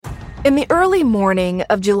In the early morning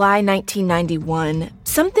of July 1991,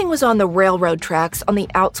 something was on the railroad tracks on the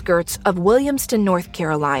outskirts of Williamston, North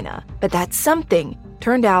Carolina. But that something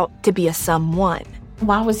turned out to be a someone.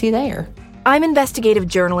 Why was he there? I'm investigative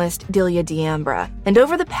journalist Delia D'Ambra, and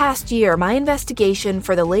over the past year, my investigation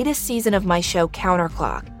for the latest season of my show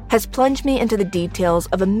Counterclock has plunged me into the details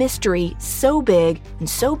of a mystery so big and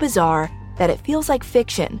so bizarre that it feels like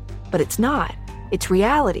fiction, but it's not. It's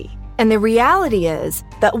reality. And the reality is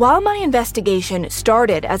that while my investigation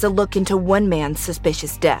started as a look into one man's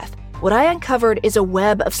suspicious death, what I uncovered is a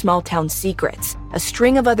web of small-town secrets, a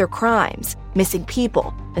string of other crimes, missing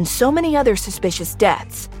people, and so many other suspicious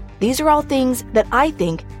deaths. These are all things that I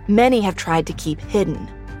think many have tried to keep hidden.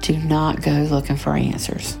 Do not go looking for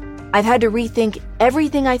answers. I've had to rethink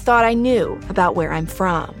everything I thought I knew about where I'm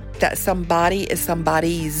from. That somebody is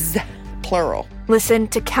somebody's, plural. Listen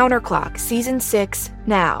to Counterclock Season 6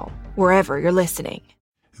 now, wherever you're listening.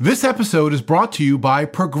 This episode is brought to you by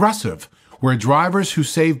Progressive, where drivers who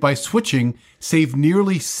save by switching save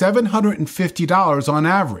nearly $750 on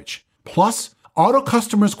average. Plus, auto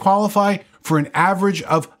customers qualify for an average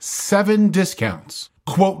of 7 discounts.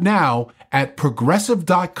 Quote now at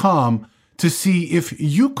Progressive.com to see if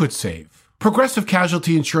you could save. Progressive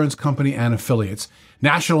Casualty Insurance Company and Affiliates.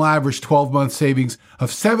 National average 12-month savings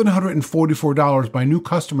of $744 by new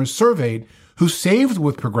customers surveyed who saved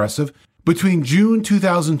with Progressive between June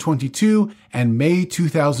 2022 and May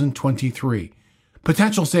 2023.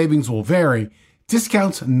 Potential savings will vary.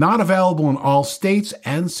 Discounts not available in all states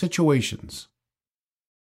and situations.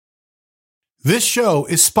 This show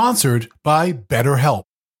is sponsored by BetterHelp.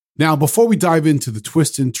 Now, before we dive into the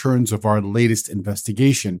twists and turns of our latest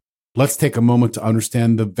investigation, let's take a moment to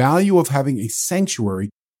understand the value of having a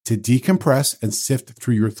sanctuary to decompress and sift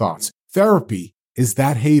through your thoughts. Therapy is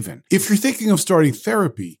that haven. If you're thinking of starting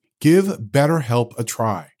therapy, give BetterHelp a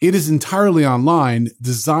try. It is entirely online,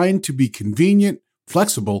 designed to be convenient,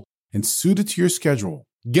 flexible, and suited to your schedule.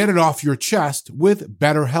 Get it off your chest with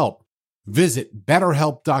BetterHelp. Visit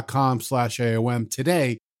BetterHelp.com/AOM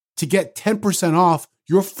today to get 10% off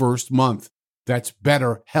your first month. That's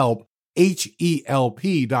BetterHelp,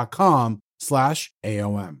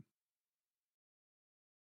 HELP.com/AOM.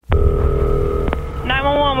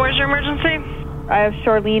 911, where's your emergency? I have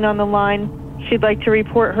Charlene on the line. She'd like to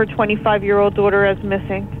report her 25-year-old daughter as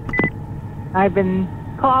missing. I've been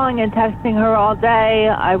calling and texting her all day.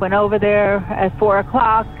 I went over there at 4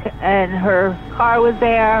 o'clock and her car was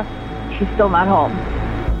there. She's still not home.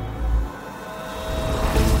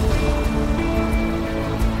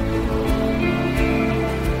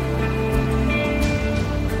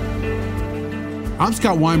 I'm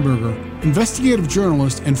Scott Weinberger, investigative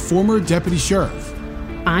journalist and former deputy sheriff.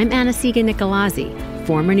 I'm Anna-Sigga Nicolazzi,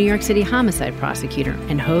 former New York City homicide prosecutor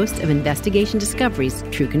and host of Investigation Discovery's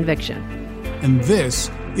True Conviction. And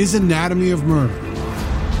this is Anatomy of Murder.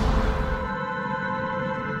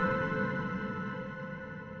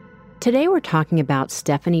 Today we're talking about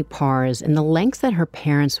Stephanie Parrs and the lengths that her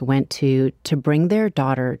parents went to bring their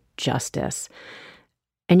daughter justice.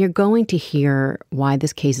 And you're going to hear why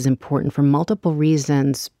this case is important for multiple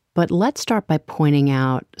reasons, but let's start by pointing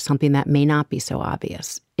out something that may not be so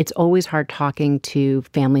obvious. It's always hard talking to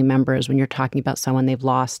family members when you're talking about someone they've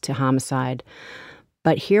lost to homicide.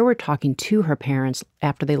 But here we're talking to her parents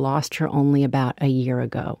after they lost her only about a year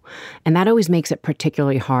ago. And that always makes it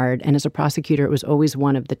particularly hard. And as a prosecutor, it was always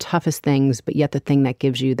one of the toughest things, but yet the thing that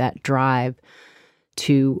gives you that drive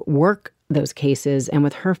to work those cases. And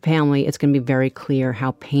with her family, it's going to be very clear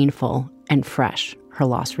how painful and fresh her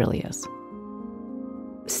loss really is.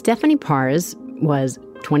 Stephanie Parrs was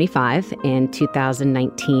 25 in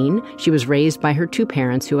 2019. She was raised by her two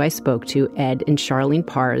parents, who I spoke to, Ed and Charlene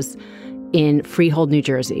Parrs, in Freehold, New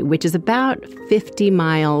Jersey, which is about 50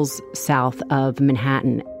 miles south of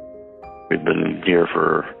Manhattan. We've been here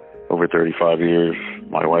for over 35 years.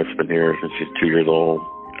 My wife's been here since she's 2 years old.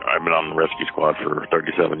 I've been on the rescue squad for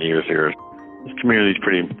 37 years here. This community's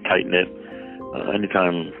pretty tight-knit.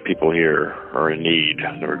 Anytime people here are in need,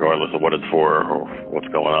 regardless of what it's for or what's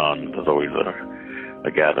going on, there's always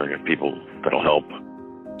a gathering of people that'll help.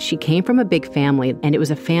 She came from a big family, and it was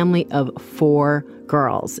a family of 4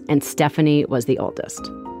 girls, and Stephanie was the oldest.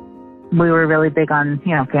 We were really big on,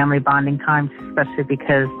 family bonding times, especially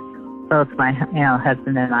because both my,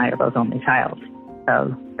 husband and I are both only child.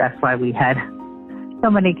 So that's why we had so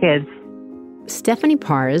many kids. Stephanie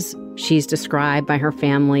Parrs, she's described by her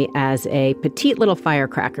family as a petite little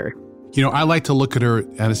firecracker. I like to look at her,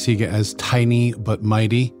 Anna-Sigga, as tiny but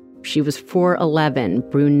mighty. She was 4'11",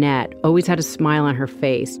 brunette, always had a smile on her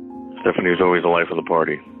face. Stephanie was always the life of the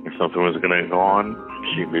party. If something was going to go on,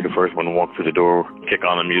 she'd be the first one to walk through the door, kick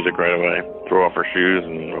on the music right away, throw off her shoes,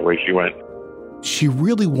 and away she went. She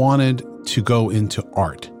really wanted to go into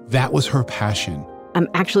art. That was her passion. I'm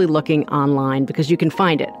actually looking online because you can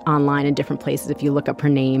find it online in different places if you look up her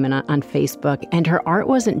name and on Facebook. And her art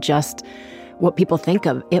wasn't just what people think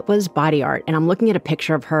of. It was body art. And I'm looking at a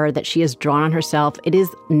picture of her that she has drawn on herself. It is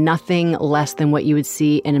nothing less than what you would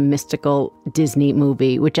see in a mystical Disney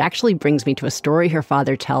movie, which actually brings me to a story her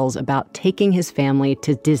father tells about taking his family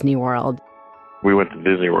to Disney World. We went to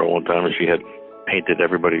Disney World one time and she had painted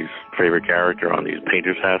everybody's favorite character on these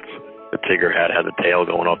painter's hats. The Tigger hat had the tail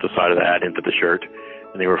going off the side of the hat into the shirt,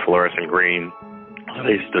 and they were fluorescent green. So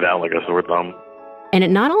they stood out like a sore thumb. And it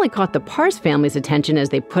not only caught the Pars family's attention as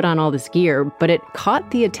they put on all this gear, but it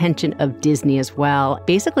caught the attention of Disney as well,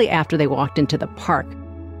 basically after they walked into the park.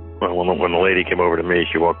 Well, when the lady came over to me,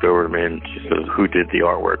 she walked over to me and she says, "Who did the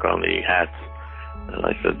artwork on the hats?" And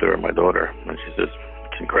I said to her, "My daughter." And she says,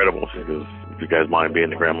 "It's incredible." She goes, "If you guys mind being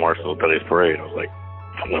the Grand Marshal of today's parade?" I was like,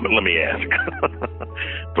 let me ask.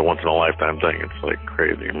 It's a once-in-a-lifetime thing. It's like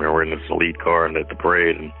crazy. I mean, we're in this elite car and at the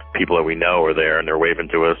parade, and people that we know are there, and they're waving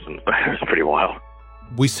to us, and it's pretty wild.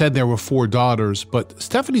 We said there were 4 daughters, but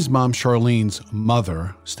Stephanie's mom, Charlene's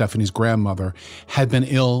mother, Stephanie's grandmother, had been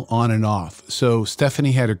ill on and off. So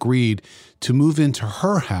Stephanie had agreed to move into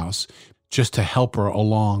her house just to help her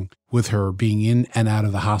along with her being in and out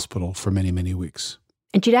of the hospital for many, many weeks.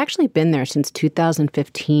 And she'd actually been there since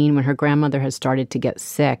 2015 when her grandmother had started to get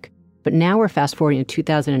sick. But now we're fast forwarding to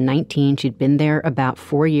 2019. She'd been there about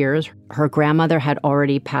 4 years. Her grandmother had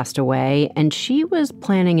already passed away, and she was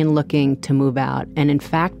planning and looking to move out. And in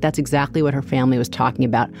fact, that's exactly what her family was talking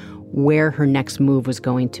about, where her next move was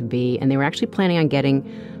going to be. And they were actually planning on getting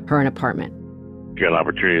her an apartment. She got an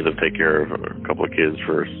opportunity to take care of a couple of kids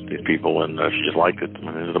for these people, and she just liked it.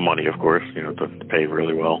 I mean, the money, of course, to pay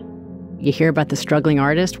really well. You hear about the struggling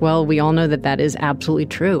artist? Well, we all know that that is absolutely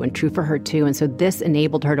true, and true for her too. And so this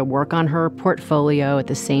enabled her to work on her portfolio at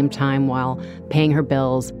the same time while paying her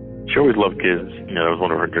bills. She always loved kids. That was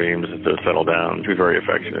one of her dreams, is to settle down. She was very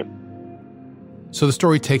affectionate. So the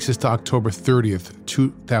story takes us to October 30th,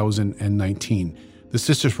 2019. The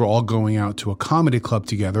sisters were all going out to a comedy club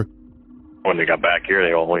together. When they got back here,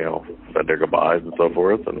 they all, said their goodbyes and so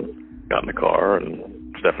forth, and got in the car, and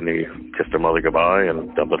Stephanie kissed her mother goodbye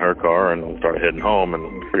and jumped in her car and started heading home.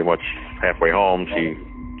 And pretty much halfway home, she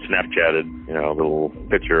Snapchatted, a little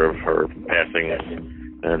picture of her passing.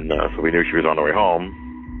 And so we knew she was on her way home.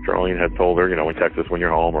 Charlene had told her, we text us when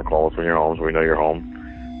you're home or call us when you're home so we know you're home.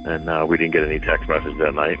 And we didn't get any text message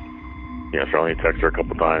that night. Charlene texted her a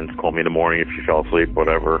couple times, called me in the morning if she fell asleep,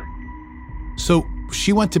 whatever. So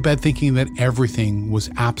she went to bed thinking that everything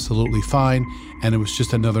was absolutely fine and it was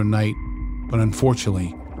just another night. But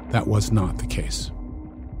unfortunately, that was not the case.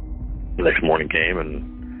 The next morning came,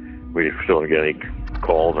 and we still didn't get any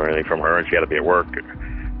calls or anything from her, and she had to be at work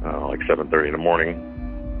like 7:30 in the morning.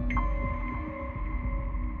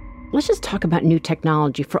 Let's just talk about new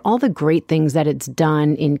technology. For all the great things that it's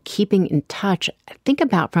done in keeping in touch, think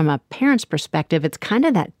about from a parent's perspective, it's kind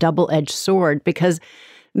of that double-edged sword, because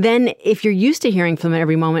then if you're used to hearing from them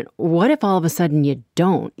every moment, what if all of a sudden you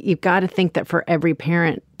don't? You've got to think that for every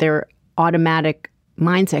parent, their automatic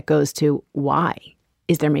mindset goes to, why?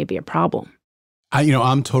 Is there maybe a problem?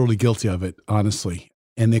 I'm totally guilty of it, honestly.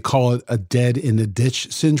 And they call it a dead in the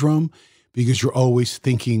ditch syndrome because you're always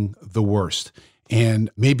thinking the worst.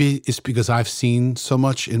 And maybe it's because I've seen so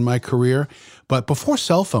much in my career. But before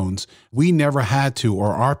cell phones, we never had to, or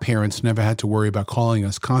our parents never had to worry about calling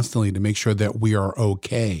us constantly to make sure that we are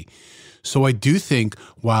okay. So I do think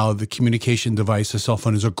while the communication device, a cell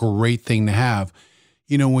phone, is a great thing to have,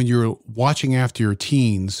 when you're watching after your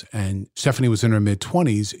teens, and Stephanie was in her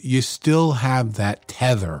mid-20s, you still have that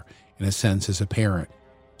tether, in a sense, as a parent.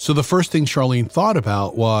 So the first thing Charlene thought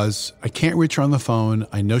about was, I can't reach her on the phone.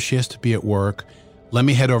 I know she has to be at work. Let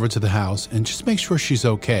me head over to the house and just make sure she's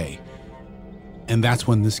okay. And that's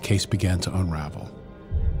when this case began to unravel.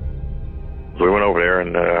 So we went over there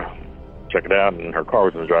and checked it out, and her car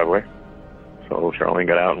was in the driveway. So Charlene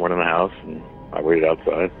got out and went in the house, and I waited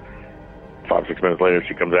outside. 5-6 minutes later,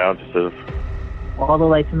 she comes out and she says, all the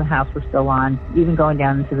lights in the house were still on, even going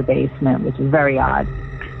down into the basement, which is very odd.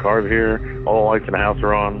 Car's here, all the lights in the house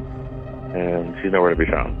are on, and she's nowhere to be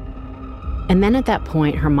found. And then at that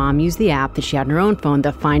point, her mom used the app that she had on her own phone,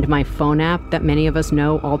 the Find My Phone app that many of us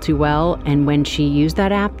know all too well. And when she used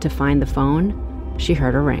that app to find the phone, she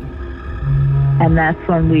heard a ring. And that's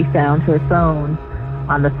when we found her phone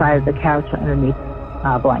on the side of the couch underneath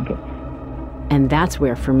blankets. And that's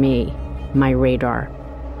where, for me, my radar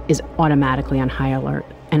is automatically on high alert.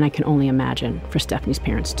 And I can only imagine for Stephanie's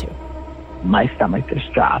parents, too. My stomach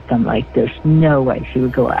just dropped. I'm like, there's no way she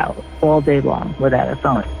would go out all day long without a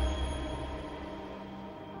phone.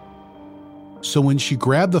 So when she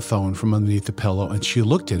grabbed the phone from underneath the pillow and she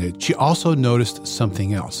looked at it, she also noticed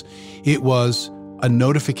something else. It was a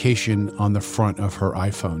notification on the front of her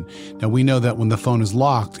iPhone. Now, we know that when the phone is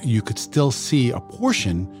locked, you could still see a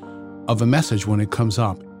portion of a message when it comes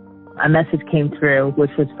up. A message came through,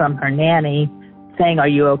 which was from her nanny, saying, "Are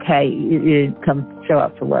you okay? You didn't come show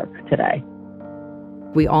up for work today."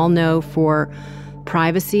 We all know for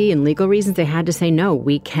privacy and legal reasons, they had to say, no,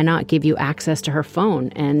 we cannot give you access to her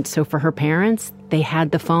phone. And so for her parents, they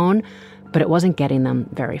had the phone, but it wasn't getting them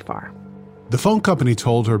very far. The phone company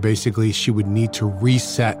told her basically she would need to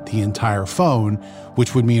reset the entire phone,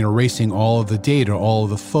 which would mean erasing all of the data, all of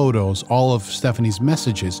the photos, all of Stephanie's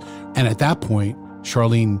messages. And at that point,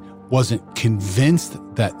 Charlene wasn't convinced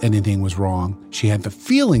that anything was wrong. She had the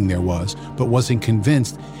feeling there was, but wasn't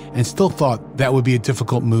convinced, and still thought that would be a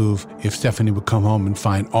difficult move if Stephanie would come home and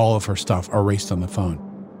find all of her stuff erased on the phone.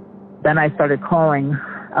 Then I started calling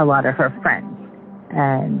a lot of her friends,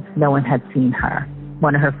 and no one had seen her.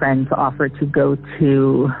 One of her friends offered to go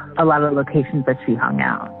to a lot of locations that she hung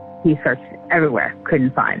out. He searched everywhere,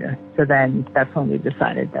 couldn't find her. So then that's when we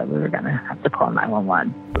decided that we were going to have to call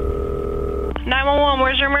 911. 911,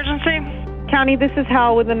 where's your emergency? County, this is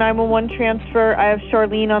Hal with the 911 transfer. I have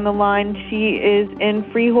Charlene on the line. She is in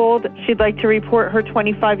Freehold. She'd like to report her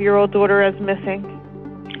 25-year-old daughter as missing.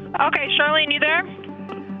 Okay, Charlene, you there?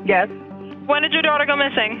 Yes. When did your daughter go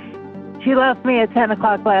missing? She left me at 10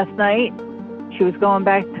 o'clock last night. She was going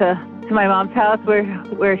back to my mom's house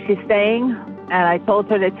where she's staying, and I told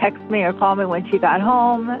her to text me or call me when she got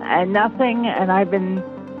home, and nothing, and I've been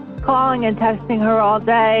calling and texting her all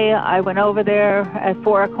day. I went over there at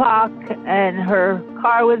 4 o'clock, and her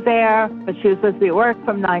car was there, but she was supposed to be at work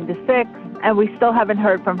from 9 to 6, and we still haven't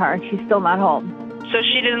heard from her. She's still not home. So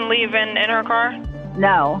she didn't leave in her car?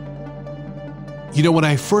 No. You know, what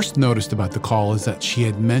I first noticed about the call is that she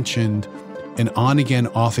had mentioned an on-again,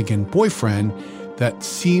 off-again boyfriend that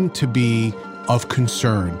seemed to be of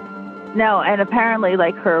concern. No, and apparently,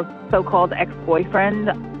 like, her so-called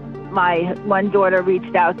ex-boyfriend, my one daughter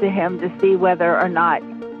reached out to him to see whether or not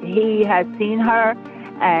he had seen her,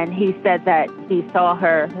 and he said that he saw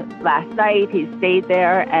her last night. He stayed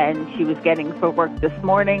there, and she was getting for work this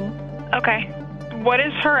morning. Okay. What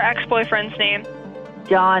is her ex-boyfriend's name?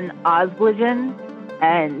 John Osbligen,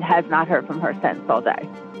 and has not heard from her since all day.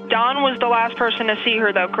 Don was the last person to see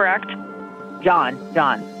her, though, correct? John,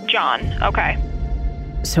 okay.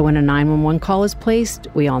 So when a 911 call is placed,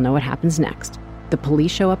 we all know what happens next. The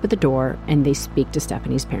police show up at the door, and they speak to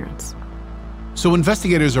Stephanie's parents. So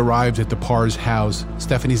investigators arrived at the Parr's house.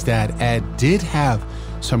 Stephanie's dad, Ed, did have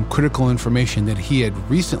some critical information that he had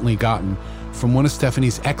recently gotten from one of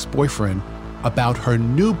Stephanie's ex-boyfriend about her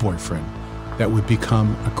new boyfriend that would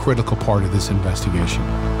become a critical part of this investigation.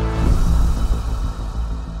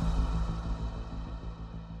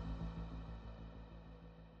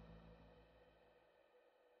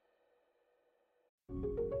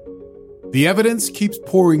 The evidence keeps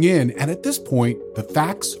pouring in, and at this point, the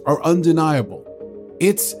facts are undeniable.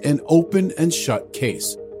 It's an open and shut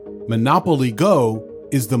case. Monopoly Go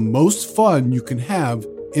is the most fun you can have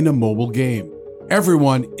in a mobile game.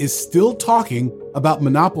 Everyone is still talking about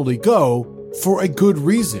Monopoly Go for a good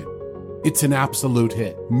reason. It's an absolute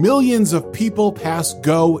hit. Millions of people pass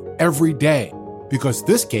Go every day because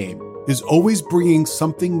this game is always bringing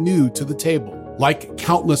something new to the table, like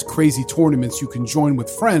countless crazy tournaments you can join with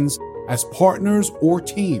friends as partners or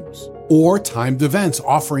teams, or timed events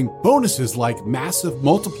offering bonuses like massive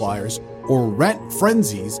multipliers or rent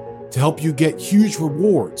frenzies to help you get huge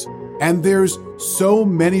rewards. And there's so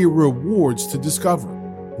many rewards to discover.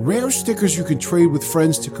 Rare stickers you can trade with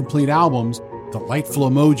friends to complete albums, delightful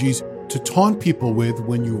emojis to taunt people with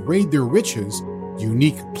when you raid their riches,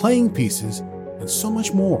 unique playing pieces, and so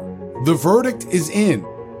much more. The verdict is in.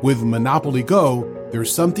 With Monopoly Go,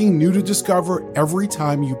 there's something new to discover every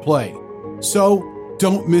time you play. So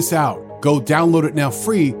don't miss out. Go download it now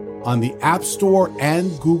free on the App Store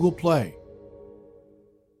and Google Play.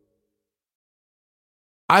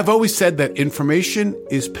 I've always said that information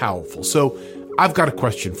is powerful, so I've got a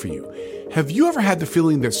question for you. Have you ever had the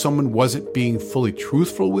feeling that someone wasn't being fully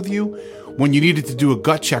truthful with you when you needed to do a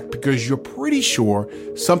gut check because you're pretty sure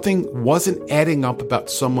something wasn't adding up about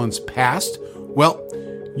someone's past? Well,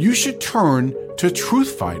 you should turn to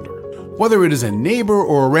TruthFinder. Whether it is a neighbor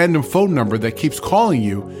or a random phone number that keeps calling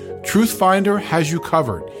you, TruthFinder has you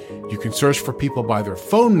covered. You can search for people by their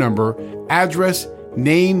phone number, address,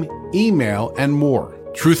 name, email, and more.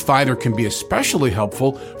 TruthFinder can be especially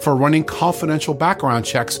helpful for running confidential background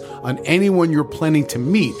checks on anyone you're planning to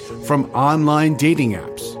meet from online dating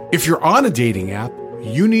apps. If you're on a dating app,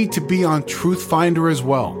 you need to be on TruthFinder as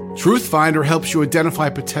well. TruthFinder helps you identify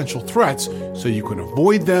potential threats so you can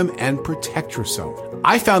avoid them and protect yourself.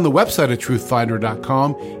 I found the website at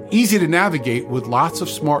truthfinder.com easy to navigate with lots of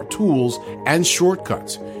smart tools and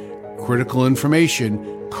shortcuts. Critical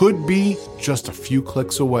information could be just a few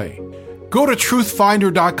clicks away. Go to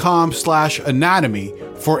truthfinder.com/anatomy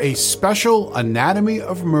for a special Anatomy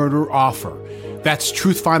of Murder offer. That's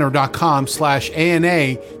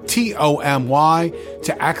truthfinder.com/ANATOMY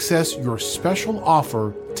to access your special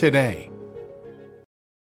offer today.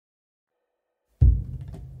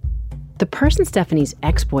 The person Stephanie's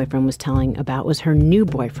ex-boyfriend was telling about was her new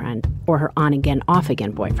boyfriend, or her on-again,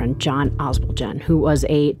 off-again boyfriend, John Oswaldgen, who was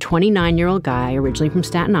a 29-year-old guy originally from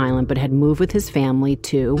Staten Island, but had moved with his family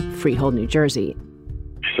to Freehold, New Jersey.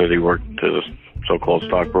 She said he worked as a so-called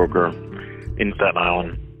stockbroker in Staten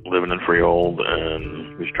Island, living in Freehold, and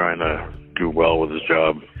he was trying to do well with his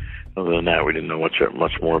job. Other than that, we didn't know much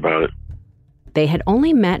more about it. They had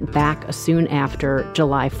only met back soon after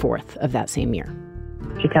July 4th of that same year.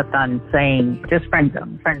 She kept on saying, just friend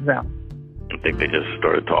zone, friend zone. I think they just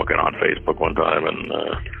started talking on Facebook one time and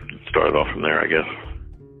started off from there, I guess.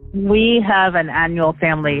 We have an annual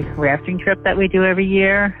family rafting trip that we do every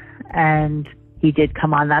year, and he did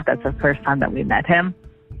come on that. That's the first time that we met him.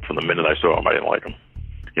 From the minute I saw him, I didn't like him.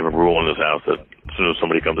 You have a rule in this house that as soon as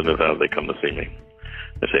somebody comes in this house, they come to see me.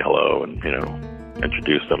 They say hello and,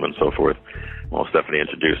 introduce them and so forth. Well, Stephanie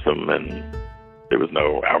introduced them, and there was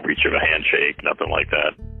no outreach of a handshake, nothing like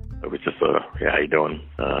that. It was just how you doing?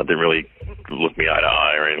 Didn't really look me eye to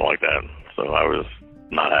eye or anything like that. So I was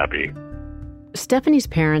not happy. Stephanie's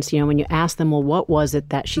parents, when you asked them, well, what was it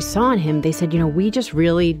that she saw in him? They said, we just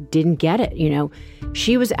really didn't get it.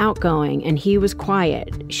 She was outgoing and he was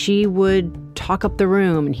quiet. She would talk up the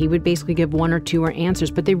room and he would basically give one or two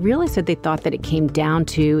answers. But they really said they thought that it came down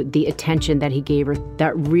to the attention that he gave her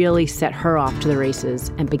that really set her off to the races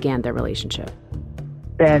and began their relationship.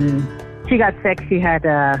 Then she got sick. She had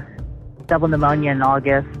double pneumonia in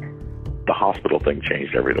August. The hospital thing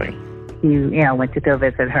changed everything. He, went to go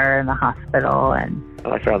visit her in the hospital, and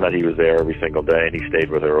I found that he was there every single day, and he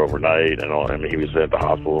stayed with her overnight, and all. I mean, he was at the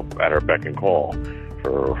hospital at her beck and call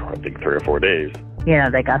for, I think, 3 or 4 days.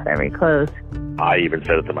 They got very close. I even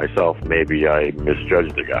said it to myself, maybe I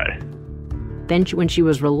misjudged the guy. Then when she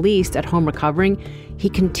was released at home recovering, he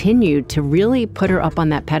continued to really put her up on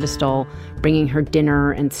that pedestal, bringing her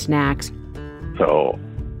dinner and snacks. So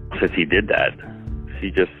since he did that,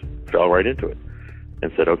 she just fell right into it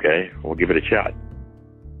and said, okay, we'll give it a shot.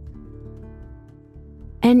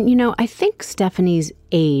 And, I think Stephanie's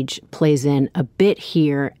age plays in a bit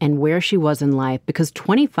here and where she was in life, because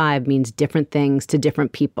 25 means different things to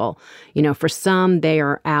different people. For some, they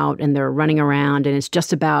are out and they're running around and it's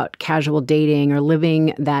just about casual dating or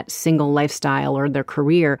living that single lifestyle or their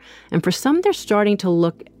career. And for some, they're starting to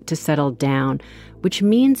look to settle down, which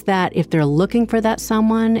means that if they're looking for that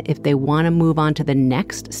someone, if they want to move on to the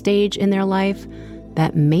next stage in their life,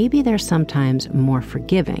 that maybe they're sometimes more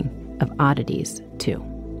forgiving of oddities, too.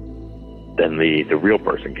 Then the real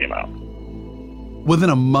person came out. Within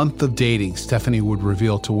a month of dating, Stephanie would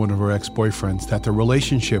reveal to one of her ex-boyfriends that the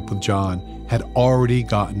relationship with John had already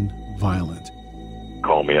gotten violent.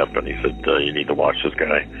 Called me up and he said, you need to watch this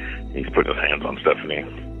guy. He's putting his hands on Stephanie.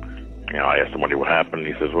 I asked him what happened.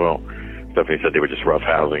 He says, well, Stephanie said they were just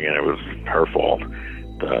roughhousing and it was her fault.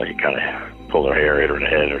 He kind of pulled her hair, hit her in the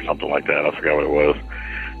head or something like that. I forgot what it was.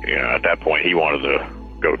 At that point, he wanted to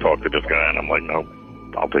go talk to this guy, and I'm like, no,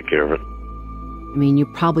 I'll take care of it. I mean, you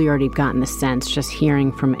probably already gotten the sense just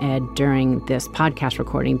hearing from Ed during this podcast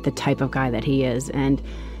recording, the type of guy that he is. And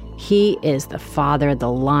he is the father,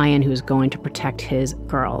 the lion who's going to protect his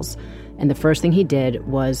girls. And the first thing he did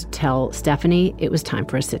was tell Stephanie it was time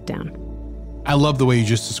for a sit down. I love the way you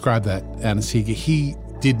just described that, Anna-Sigga. He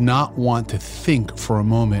did not want to think for a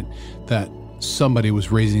moment that somebody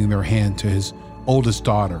was raising their hand to his oldest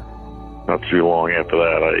daughter. Not too long after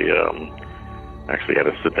that, I actually had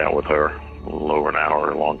to sit down with her, a little over an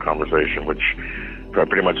hour long conversation, which I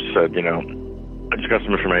pretty much said, I just got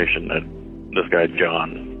some information that this guy,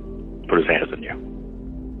 John, put his hands on you.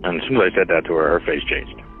 And as soon as I said that to her, her face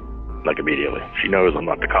changed, like immediately. She knows I'm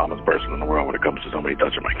not the calmest person in the world when it comes to somebody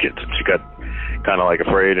touching my kids. And she got kind of like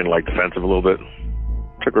afraid and like defensive a little bit.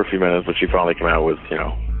 Took her a few minutes, but she finally came out with,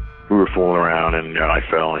 we were fooling around and I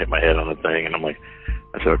fell and hit my head on the thing. And I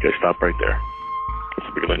said, okay, stop right there. I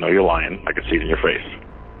said, because I know you're lying. I can see it in your face.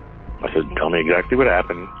 I said, tell me exactly what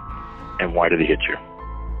happened and why did he hit you?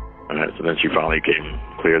 So then she finally came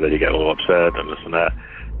clear that he got a little upset and this and that.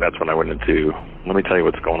 That's when I went into, let me tell you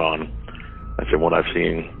what's going on. I said, what I've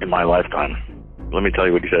seen in my lifetime. Let me tell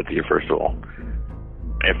you what he said to you, first of all.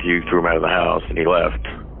 After you threw him out of the house and he left,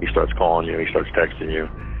 he starts calling you, he starts texting you,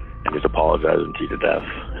 and he's apologizing to you to death.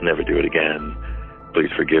 I'll never do it again. Please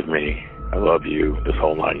forgive me. I love you, this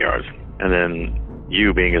whole 9 yards. And then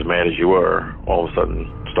you, being as mad as you were, all of a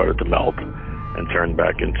sudden started to melt and turned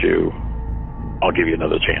back into, I'll give you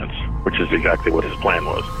another chance, which is exactly what his plan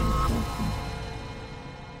was.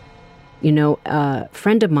 You know, a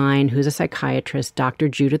friend of mine who's a psychiatrist, Dr.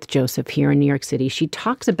 Judith Joseph here in New York City, she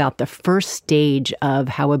talks about the first stage of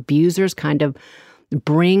how abusers kind of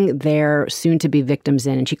bring their soon-to-be victims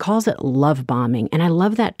in, and she calls it love bombing. And I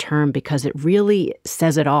love that term because it really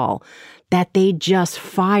says it all, that they just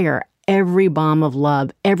fire every bomb of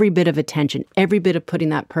love, every bit of attention, every bit of putting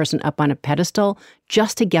that person up on a pedestal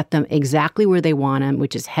just to get them exactly where they want them,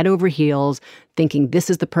 which is head over heels, thinking this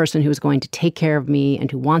is the person who's going to take care of me and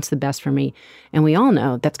who wants the best for me. And we all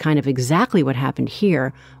know that's kind of exactly what happened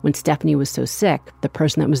here when Stephanie was so sick. The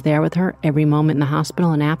person that was there with her every moment in the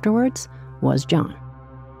hospital and afterwards was John.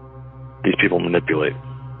 These people manipulate.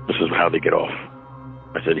 This is how they get off.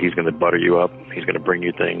 I said, he's going to butter you up. He's going to bring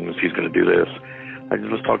you things. He's going to do this. I said,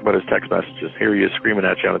 let's talk about his text messages. Here he is screaming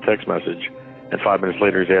at you on a text message, and 5 minutes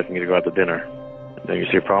later he's asking you to go out to dinner. Then you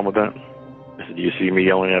see a problem with that? I said, do you see me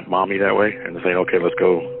yelling at mommy that way and saying, okay, let's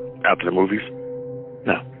go out to the movies?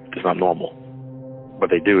 No, it's not normal.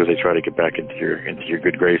 What they do is they try to get back into your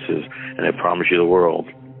good graces, and they promise you the world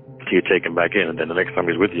until you take him back in. And then the next time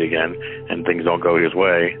he's with you again and things don't go his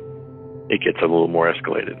way, it gets a little more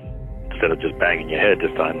escalated. Instead of just banging your head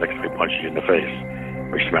this time, next time he punches you in the face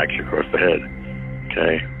or he smacks you across the head.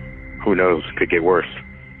 Okay, who knows? Could get worse.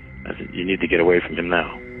 I said, you need to get away from him now.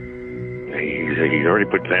 He's already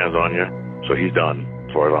put his hands on you, so he's done,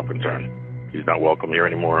 as far as I'm concerned. He's not welcome here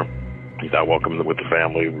anymore. He's not welcome with the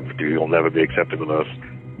family. He'll never be accepted with us.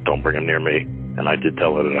 Don't bring him near me. And I did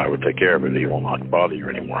tell her that I would take care of it. He will not bother you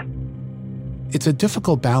anymore. It's a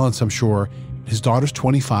difficult balance, I'm sure. His daughter's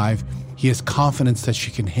 25. He has confidence that she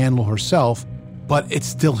can handle herself, but it's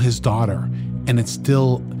still his daughter, and it's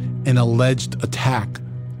still an alleged attack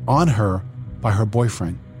on her by her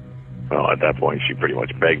boyfriend. Well, at that point, she pretty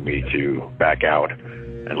much begged me to back out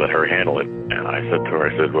and let her handle it. And I said to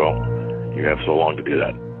her, well, you have so long to do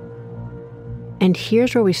that. And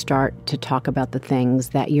here's where we start to talk about the things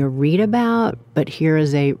that you read about, but here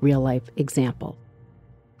is a real-life example.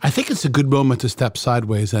 I think it's a good moment to step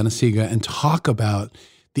sideways, Anna-Sigga, and talk about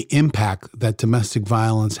the impact that domestic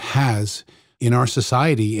violence has in our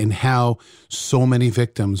society and how so many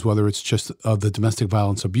victims, whether it's just of the domestic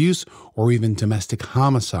violence abuse or even domestic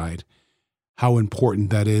homicide, how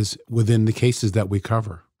important that is within the cases that we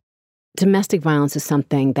cover. Domestic violence is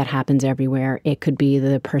something that happens everywhere. It could be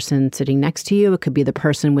the person sitting next to you. It could be the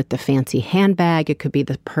person with the fancy handbag. It could be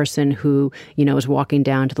the person who, is walking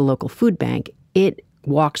down to the local food bank. It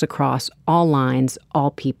walks across all lines,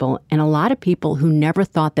 all people, and a lot of people who never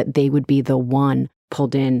thought that they would be the one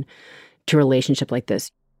pulled in to a relationship like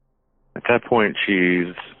this. At that point,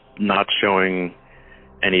 she's not showing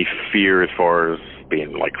any fear as far as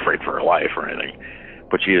being afraid for her life or anything,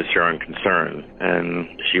 but she is showing concern, and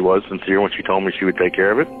she was sincere when she told me she would take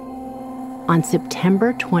care of it. On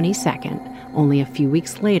September 22nd, only a few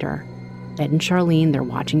weeks later, Ed and Charlene, they're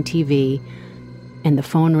watching TV, and the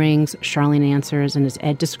phone rings, Charlene answers, and as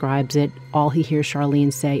Ed describes it, all he hears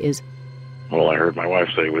Charlene say is, all I heard my wife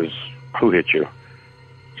say was, who hit you?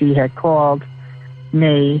 She had called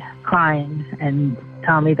me crying and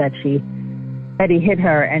told me that Eddie hit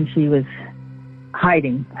her and she was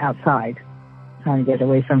hiding outside, trying to get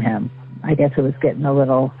away from him. I guess it was getting a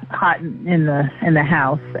little hot in the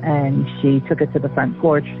house, and she took it to the front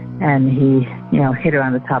porch, and he, hit her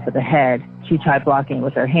on the top of the head. She tried blocking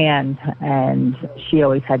with her hand, and she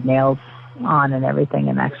always had nails on and everything,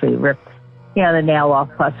 and actually ripped, the nail off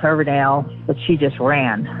plus her nail, but she just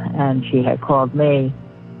ran, and she had called me,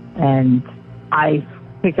 and I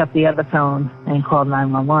picked up the other phone and called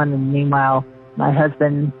 911, and meanwhile, my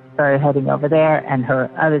husband started heading over there, and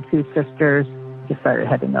her other two sisters just started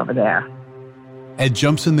heading over there. Ed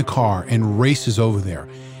jumps in the car and races over there.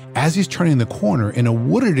 As he's turning the corner in a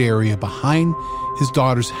wooded area behind his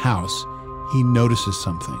daughter's house, he notices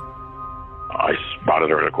something. I spotted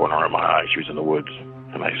her in the corner of my eye. She was in the woods,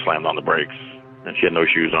 and I slammed on the brakes, and she had no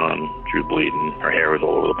shoes on. She was bleeding. Her hair was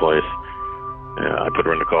all over the place. I put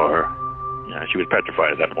her in the car. She was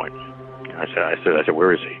petrified at that point. I said,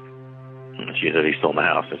 where is he? And she said, he's still in the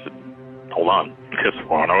house. I said, hold on, because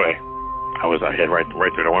we're on our way. I went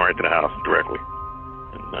right to the house directly.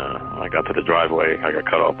 And when I got to the driveway, I got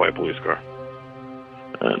cut off by a police car.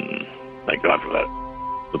 And thank God for that.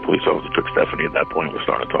 The police officer took Stephanie at that point and was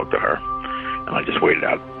starting to talk to her. And I just waited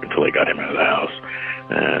out until they got him out of the house,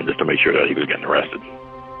 and just to make sure that he was getting arrested.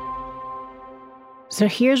 So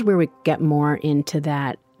here's where we get more into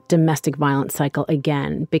that domestic violence cycle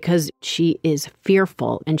again, because she is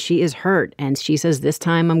fearful and she is hurt. And she says, this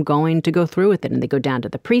time I'm going to go through with it. And they go down to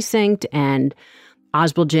the precinct, and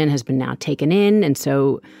Oswaldgen has been now taken in. And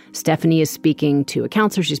so Stephanie is speaking to a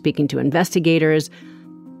counselor. She's speaking to investigators.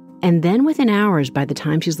 And then within hours, by the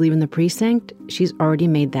time she's leaving the precinct, she's already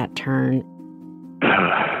made that turn.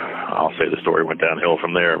 I'll say the story went downhill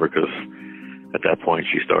from there, because at that point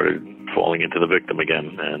she started falling into the victim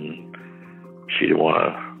again, and she didn't want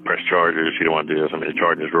to press charges. She didn't want to do this. I mean, the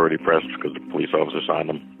charges were already pressed because the police officer signed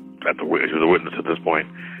them. She was a witness at this point.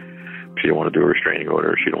 She didn't want to do a restraining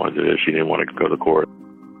order. She didn't want to do this. She didn't want to go to court.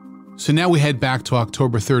 So now we head back to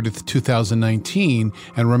October 30th, 2019.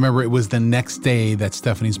 And remember, it was the next day that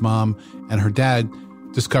Stephanie's mom and her dad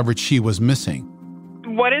discovered she was missing.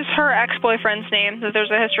 What is her ex-boyfriend's name? That there's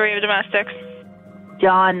a history of domestics.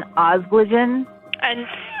 John Oswaldgen. And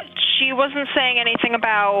she wasn't saying anything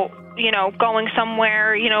about, going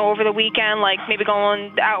somewhere, over the weekend, like maybe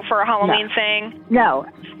going out for a Halloween thing? No.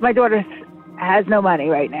 My daughter has no money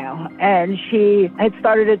right now, and she had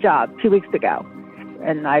started a job 2 weeks ago.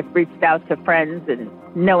 And I've reached out to friends, and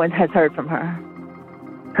no one has heard from her.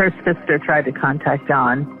 Her sister tried to contact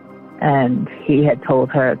John, and he had told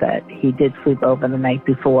her that he did sleep over the night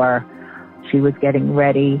before. She was getting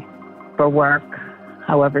ready for work.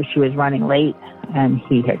 However, she was running late, and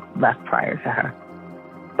he had left prior to her.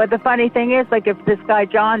 But the funny thing is, if this guy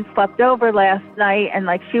John slept over last night and,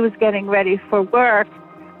 she was getting ready for work,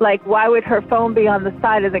 why would her phone be on the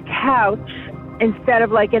side of the couch instead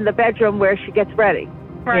of, in the bedroom where she gets ready?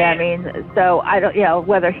 Right. Yeah, I mean, so I don't,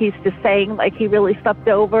 whether he's just saying, he really slept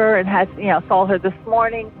over and has, saw her this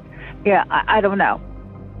morning. Yeah, I don't know.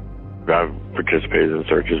 I've participated in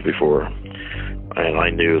searches before, and I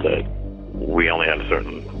knew that we only had a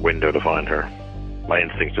certain window to find her. My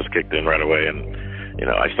instincts just kicked in right away, and,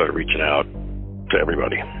 I started reaching out to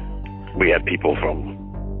everybody. We had people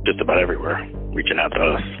from just about everywhere reaching out to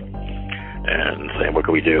us and saying, what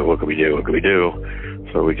can we do? What can we do? What can we do?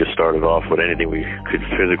 So we just started off with anything we could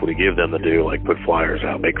physically give them to do, like put flyers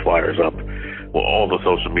out, make flyers up, all the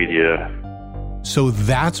social media. So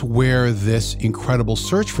that's where this incredible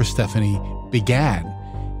search for Stephanie began,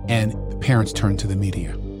 and the parents turned to the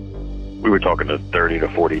media. We were talking to 30 to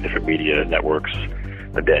 40 different media networks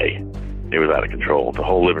a day. It was out of control. The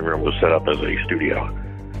whole living room was set up as a studio.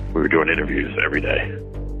 We were doing interviews every day.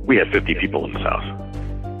 We had 50 people in this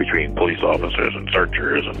house, between police officers and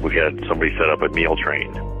searchers, and we had somebody set up a meal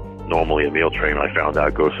train. Normally a meal train, I found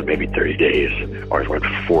out, goes for maybe 30 days. Ours went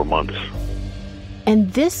for 4 months.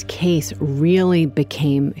 And this case really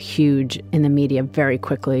became huge in the media very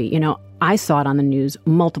quickly. I saw it on the news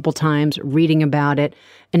multiple times, reading about it,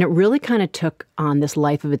 and it really kind of took on this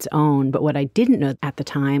life of its own. But what I didn't know at the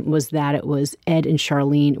time was that it was Ed and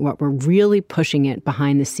Charlene what were really pushing it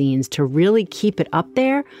behind the scenes to really keep it up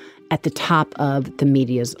there at the top of the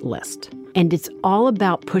media's list. And it's all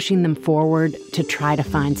about pushing them forward to try to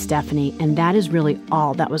find Stephanie, and that is really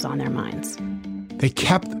all that was on their minds. They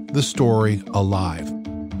kept the story alive.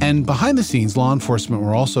 And behind the scenes, law enforcement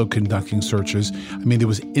were also conducting searches. I mean, there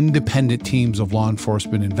was independent teams of law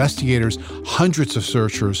enforcement investigators. Hundreds of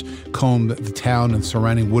searchers combed the town and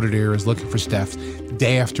surrounding wooded areas looking for Steph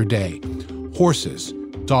day after day. Horses,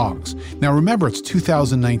 dogs. Now remember, it's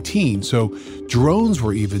 2019, so drones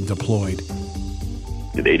were even deployed.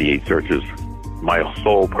 Did 88 searches. My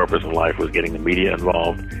sole purpose in life was getting the media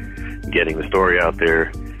involved, getting the story out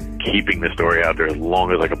there, keeping the story out there as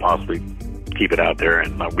long as I could possibly keep it out there,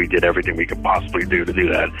 and we did everything we could possibly do to do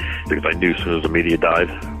that, because I knew as soon as the media died,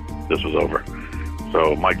 this was over.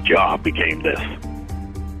 So my job became this.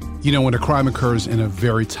 When a crime occurs in a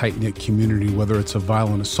very tight-knit community, whether it's a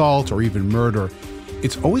violent assault or even murder,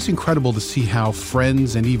 it's always incredible to see how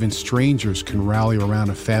friends and even strangers can rally around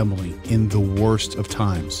a family in the worst of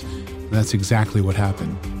times. And that's exactly what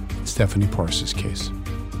happened in Stephanie Parrs' case.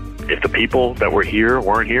 If the people that were here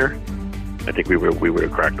weren't here, I think we would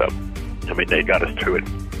have cracked up. I mean, they got us through it.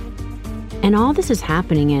 And all this is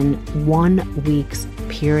happening in 1 week's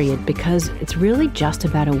period, because it's really just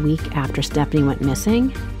about a week after Stephanie went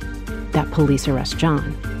missing that police arrest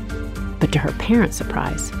John. But to her parents'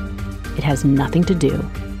 surprise, it has nothing to do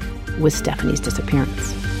with Stephanie's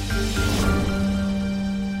disappearance.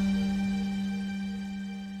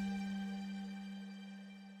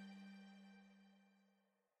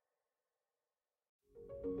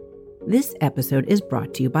 This episode is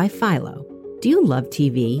brought to you by Philo. Do you love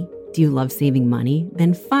TV? Do you love saving money?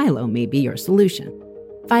 Then Philo may be your solution.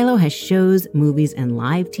 Philo has shows, movies, and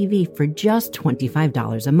live TV for just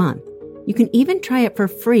 $25 a month. You can even try it for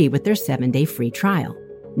free with their 7-day free trial.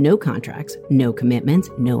 No contracts, no commitments,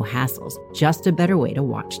 no hassles, just a better way to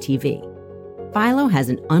watch TV. Philo has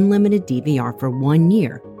an unlimited DVR for 1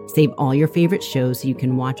 year. Save all your favorite shows so you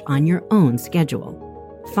can watch on your own schedule.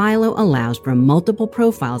 Philo allows for multiple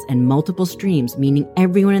profiles and multiple streams, meaning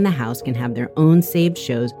everyone in the house can have their own saved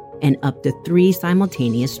shows and up to 3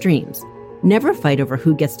 simultaneous streams. Never fight over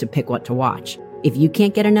who gets to pick what to watch. If you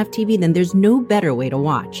can't get enough TV, then there's no better way to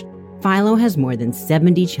watch. Philo has more than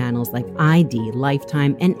 70 channels like ID,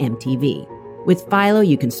 Lifetime, and MTV. With Philo,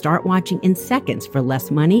 you can start watching in seconds for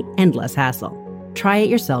less money and less hassle. Try it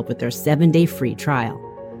yourself with their 7-day free trial.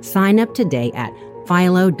 Sign up today at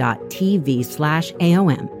philo.tv/AOM.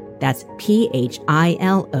 That's philo.tv/AOM.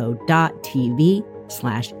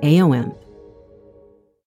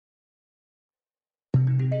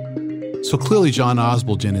 So clearly John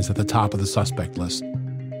Osbaldon is at the top of the suspect list.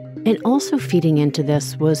 And also feeding into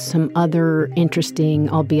this was some other interesting,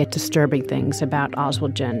 albeit disturbing things about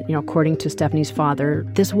Oswaldson. According to Stephanie's father,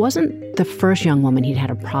 this wasn't the first young woman he'd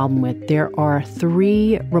had a problem with. There are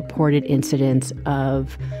 3 reported incidents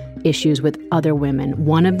of issues with other women,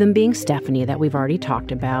 one of them being Stephanie that we've already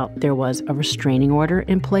talked about. There was a restraining order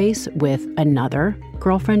in place with another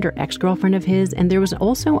girlfriend or ex-girlfriend of his, and there was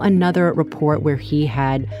also another report where he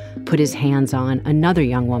had put his hands on another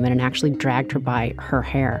young woman and actually dragged her by her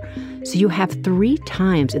hair. So you have 3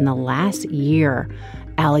 times in the last year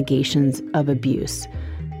allegations of abuse.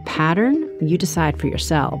 Pattern, you decide for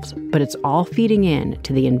yourselves, but it's all feeding in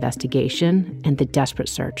to the investigation and the desperate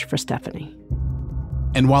search for Stephanie.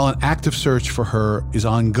 And while an active search for her is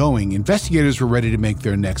ongoing, investigators were ready to make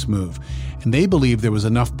their next move, and they believed there was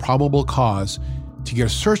enough probable cause to get a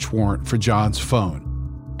search warrant for John's phone.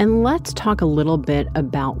 And let's talk a little bit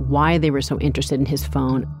about why they were so interested in his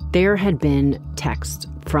phone. There had been texts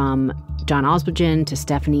from John Osbaldon to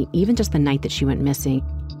Stephanie, even just the night that she went missing.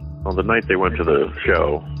 Well, the night they went to the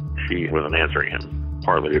show, she wasn't answering him,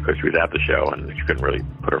 partly because she was at the show and she couldn't really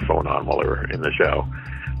put her phone on while they were in the show.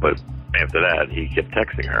 But after that, he kept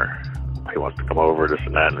texting her. He wants to come over, this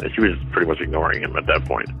and that. And she was pretty much ignoring him at that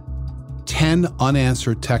point. 10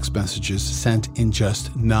 unanswered text messages sent in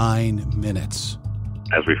just 9 minutes.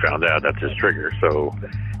 As we found out, that's his trigger. So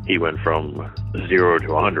he went from 0 to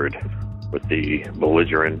 100 with the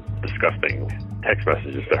belligerent, disgusting text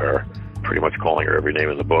messages to her, pretty much calling her every name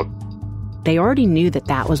in the book. They already knew that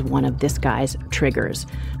that was one of this guy's triggers,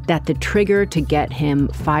 that the trigger to get him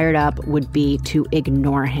fired up would be to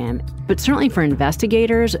ignore him. But certainly for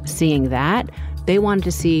investigators, seeing that, they wanted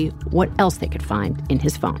to see what else they could find in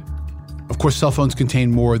his phone. Of course, cell phones contain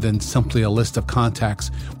more than simply a list of contacts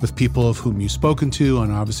with people of whom you've spoken to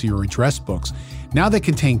and obviously your address books. Now they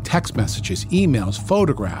contain text messages, emails,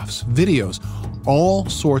 photographs, videos, all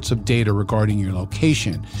sorts of data regarding your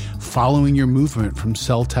location, following your movement from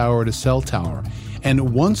cell tower to cell tower.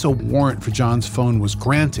 And once a warrant for John's phone was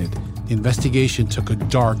granted, the investigation took a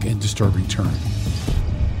dark and disturbing turn.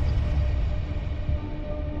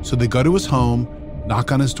 So they go to his home,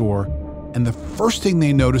 knock on his door, and the first thing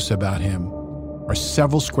they notice about him are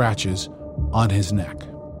several scratches on his neck.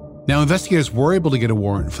 Now, investigators were able to get a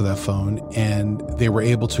warrant for that phone, and they were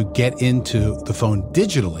able to get into the phone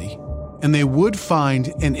digitally, and they would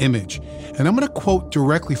find an image. And I'm going to quote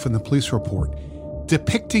directly from the police report,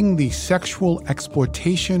 depicting the sexual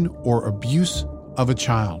exploitation or abuse of a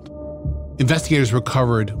child. Investigators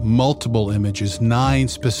recovered multiple images, 9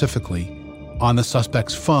 specifically, on the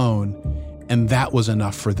suspect's phone, and that was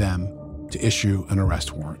enough for them to issue an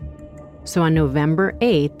arrest warrant. So on November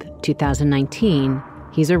 8th, 2019,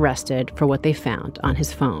 he's arrested for what they found on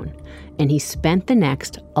his phone. And he spent the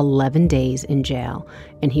next 11 days in jail,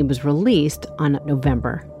 and he was released on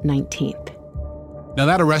November 19th. Now,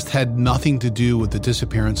 that arrest had nothing to do with the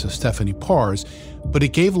disappearance of Stephanie Pars, but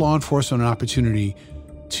it gave law enforcement an opportunity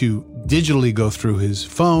to digitally go through his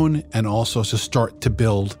phone and also to start to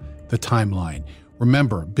build the timeline.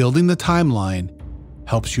 Remember, building the timeline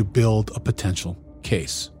helps you build a potential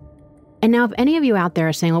case. And now if any of you out there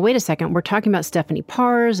are saying, well, wait a second, we're talking about Stephanie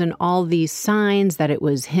Pars and all these signs that it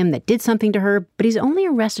was him that did something to her, but he's only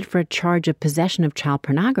arrested for a charge of possession of child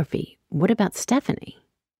pornography. What about Stephanie?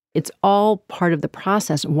 It's all part of the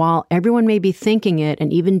process. While everyone may be thinking it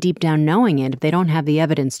and even deep down knowing it, if they don't have the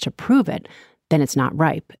evidence to prove it, then it's not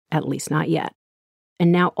ripe, at least not yet.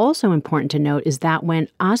 And now also important to note is that when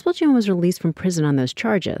Osbaldon was released from prison on those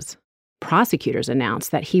charges, prosecutors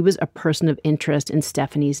announced that he was a person of interest in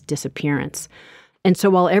Stephanie's disappearance. And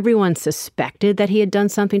so while everyone suspected that he had done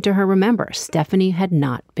something to her, remember, Stephanie had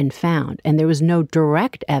not been found, and there was no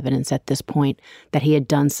direct evidence at this point that he had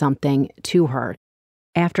done something to her.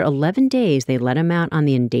 After 11 days, they let him out on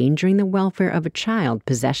the endangering the welfare of a child,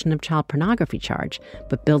 possession of child pornography charge,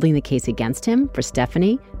 but building the case against him for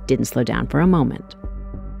Stephanie didn't slow down for a moment.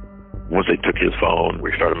 Once they took his phone,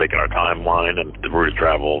 we started making our timeline and the route of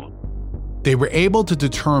travel. They were able to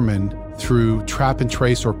determine through trap and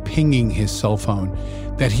trace or pinging his cell phone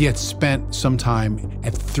that he had spent some time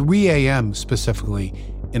at 3 a.m. specifically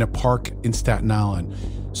in a park in Staten Island.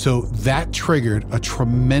 So that triggered a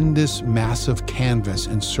tremendous, massive canvass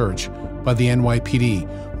and search by the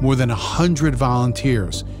NYPD. More than 100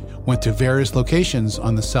 volunteers went to various locations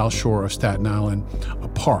on the South Shore of Staten Island, a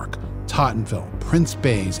park, Tottenville, Prince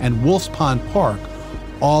Bays, and Wolf's Pond Park,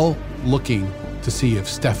 all looking to see if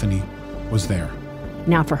Stephanie was there.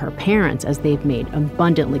 Now, for her parents, as they've made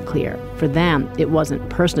abundantly clear, for them, it wasn't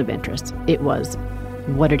person of interest. It was,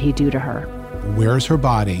 what did he do to her? Where's her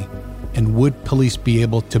body? And would police be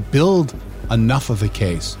able to build enough of a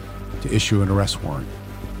case to issue an arrest warrant?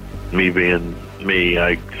 Me being me,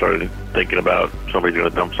 I started thinking about somebody's going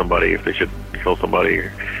to dump somebody. If they should kill somebody,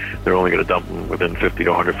 they're only going to dump them within 50 to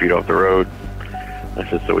 100 feet off the road. I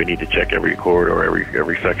said, so we need to check every corridor,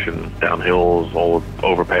 every section, down hills, all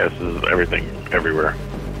overpasses, everything, everywhere.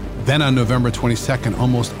 Then on November 22nd,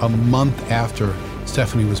 almost a month after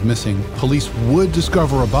Stephanie was missing, police would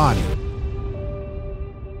discover a body.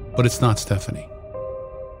 But it's not Stephanie.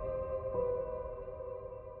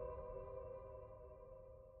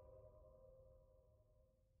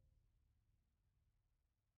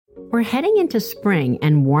 We're heading into spring,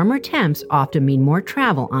 and warmer temps often mean more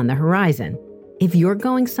travel on the horizon. If you're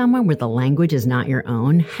going somewhere where the language is not your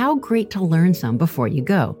own, how great to learn some before you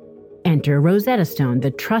go. Enter Rosetta Stone, the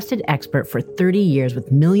trusted expert for 30 years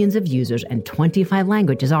with millions of users and 25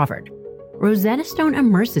 languages offered. Rosetta Stone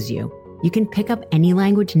immerses you. You can pick up any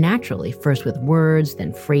language naturally, first with words,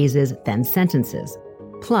 then phrases, then sentences.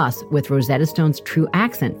 Plus, with Rosetta Stone's True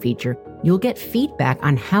Accent feature, you'll get feedback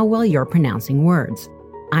on how well you're pronouncing words.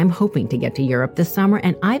 I'm hoping to get to Europe this summer,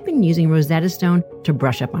 and I've been using Rosetta Stone to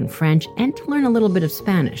brush up on French and to learn a little bit of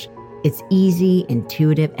Spanish. It's easy,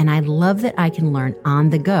 intuitive, and I love that I can learn on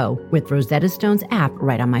the go with Rosetta Stone's app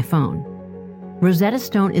right on my phone. Rosetta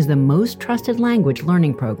Stone is the most trusted language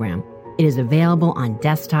learning program. It is available on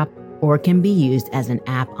desktop or can be used as an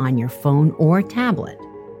app on your phone or tablet.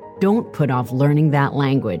 Don't put off learning that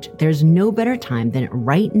language. There's no better time than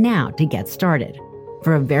right now to get started.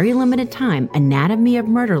 For a very limited time, Anatomy of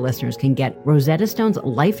Murder listeners can get Rosetta Stone's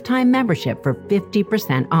lifetime membership for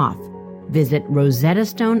 50% off. Visit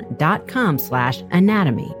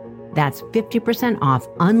rosettastone.com/anatomy. That's 50% off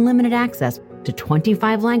unlimited access to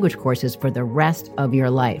 25 language courses for the rest of your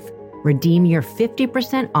life. Redeem your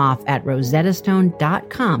 50% off at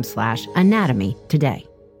rosettastone.com/anatomy today.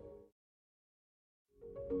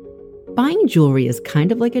 Buying jewelry is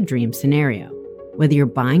kind of like a dream scenario, whether you're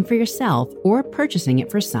buying for yourself or purchasing it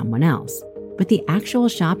for someone else. But the actual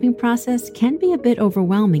shopping process can be a bit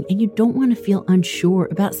overwhelming, and you don't want to feel unsure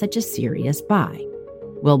about such a serious buy.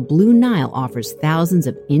 Well, Blue Nile offers thousands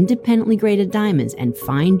of independently graded diamonds and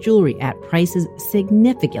fine jewelry at prices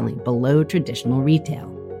significantly below traditional retail.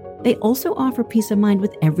 They also offer peace of mind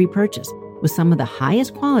with every purchase, with some of the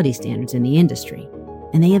highest quality standards in the industry.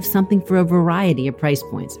 And they have something for a variety of price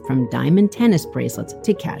points, from diamond tennis bracelets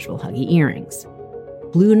to casual huggy earrings.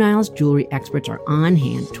 Blue Nile's jewelry experts are on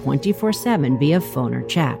hand 24/7 via phone or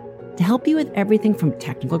chat to help you with everything from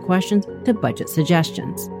technical questions to budget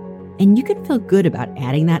suggestions. And you can feel good about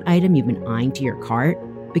adding that item you've been eyeing to your cart,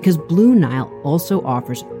 because Blue Nile also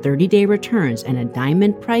offers 30-day returns and a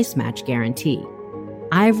diamond price match guarantee.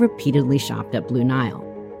 I've repeatedly shopped at Blue Nile.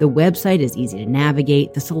 The website is easy to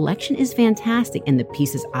navigate, the selection is fantastic, and the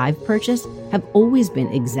pieces I've purchased have always been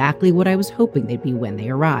exactly what I was hoping they'd be when they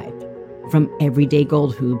arrived. From everyday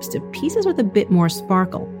gold hoops to pieces with a bit more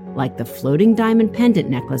sparkle, like the floating diamond pendant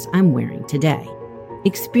necklace I'm wearing today.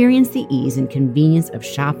 Experience the ease and convenience of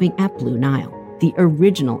shopping at Blue Nile, the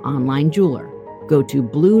original online jeweler. Go to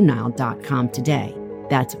BlueNile.com today.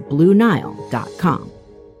 That's BlueNile.com.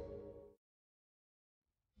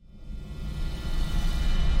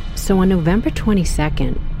 So on November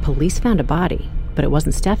 22nd, police found a body, but it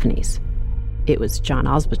wasn't Stephanie's. It was John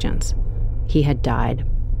Osbaldon's. He had died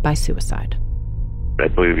by suicide. I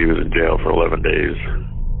believe he was in jail for 11 days.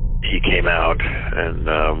 He came out, and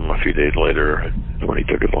a few days later, when he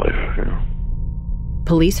took his life.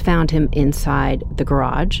 Police found him inside the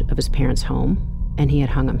garage of his parents' home, and he had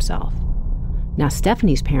hung himself. Now,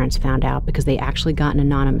 Stephanie's parents found out because they actually got an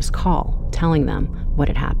anonymous call telling them what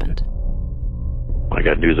had happened. I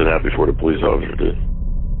got news of that before the police officer did.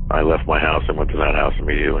 I left my house and went to that house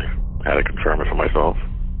immediately. I had to confirm it for myself.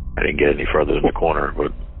 I didn't get any further than the corner,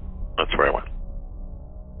 but that's where I went.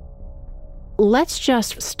 Let's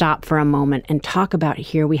just stop for a moment and talk about,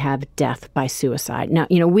 here we have death by suicide. Now,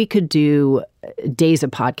 we could do days of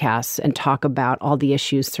podcasts and talk about all the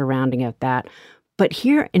issues surrounding it, that. But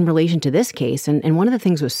here, in relation to this case, and one of the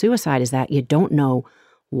things with suicide is that you don't know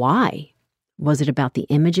why. Was it about the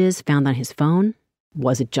images found on his phone?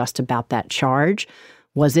 Was it just about that charge?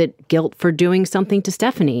 Was it guilt for doing something to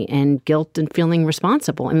Stephanie and guilt and feeling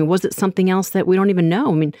responsible? I mean, was it something else that we don't even know?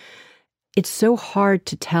 I mean, it's so hard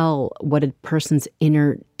to tell what a person's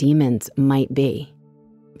inner demons might be,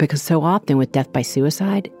 because so often with death by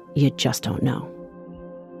suicide, you just don't know.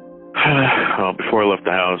 Well, before I left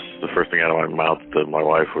the house, the first thing out of my mouth to my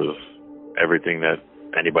wife was everything that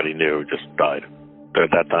anybody knew just died.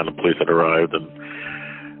 At that time, the police had arrived, and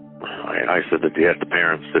I said that he asked the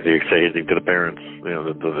parents, did he say anything to the parents?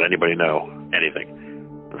 Does anybody know anything?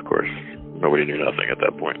 Of course, nobody knew nothing at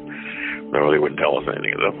that point. No, they wouldn't tell us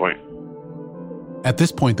anything at that point. At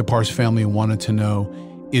this point, the Parrs family wanted to know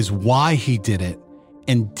is why he did it,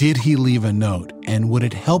 and did he leave a note, and would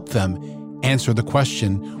it help them answer the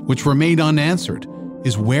question, which remained unanswered,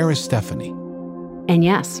 is where is Stephanie? And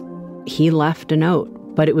yes, he left a note,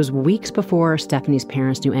 but it was weeks before Stephanie's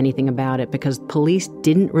parents knew anything about it, because police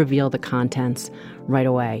didn't reveal the contents right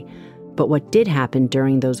away. But what did happen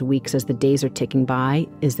during those weeks as the days are ticking by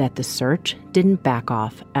is that the search didn't back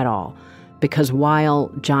off at all, because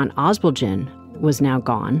while John Osbaldjian was now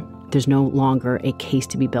gone, there's no longer a case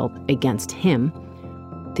to be built against him,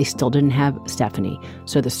 they still didn't have Stephanie,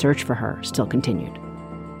 so the search for her still continued.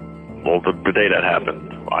 Well, the day that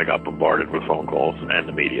happened, I got bombarded with phone calls and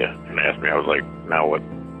the media, and they asked me, I was like, now what?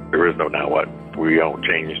 There is no now what. We don't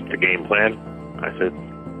change the game plan. I said,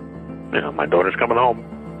 my daughter's coming home.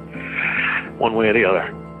 One way or the other.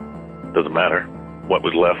 Doesn't matter what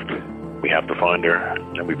was left. We have to find her.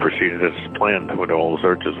 And we proceeded as planned with all the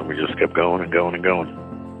searches, and we just kept going and going and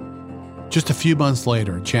going. Just a few months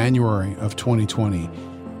later, January of 2020,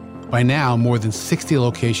 by now, more than 60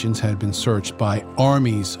 locations had been searched by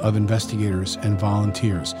armies of investigators and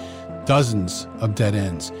volunteers, dozens of dead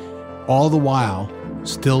ends. All the while,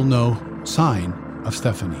 still no sign of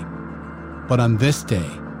Stephanie. But on this day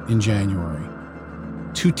in January,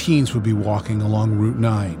 two teens would be walking along Route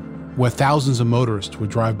 9, where thousands of motorists would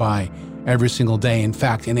drive by every single day. In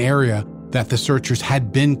fact, an area that the searchers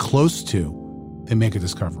had been close to, they make a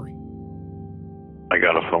discovery. I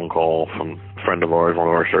got a phone call from a friend of ours, one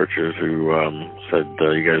of our searchers, who said,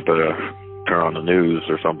 you guys better turn on the news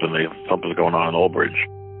or something. Something's going on in Old Bridge.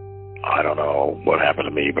 I don't know what happened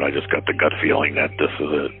to me, but I just got the gut feeling that this is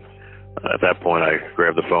it. At that point, I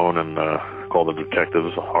grabbed the phone and called the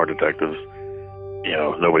detectives, our detectives.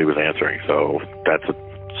 Nobody was answering, so that's a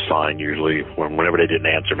sign usually. Whenever they didn't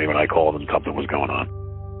answer me when I called them, something was going on.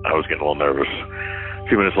 I was getting a little nervous. A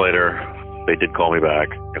few minutes later, they did call me back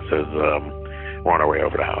and says, we're on our way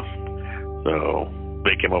over the house. So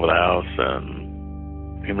they came over the house,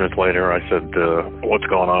 and a few minutes later, I said, what's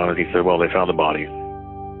going on? And he said, well, they found the body.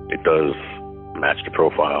 It does match the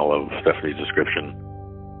profile of Stephanie's description.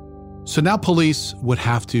 So now police would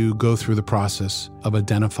have to go through the process of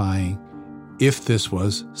identifying if this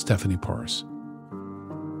was Stephanie Parrs.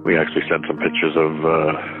 We actually sent some pictures of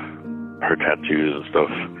her tattoos and stuff,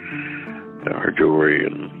 her jewelry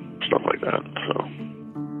and stuff like that. So.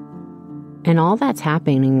 And all that's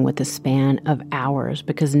happening with a span of hours,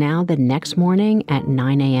 because now the next morning at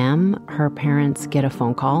 9 a.m., her parents get a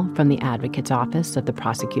phone call from the advocate's office of the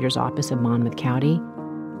prosecutor's office in Monmouth County.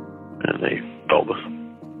 And they told us.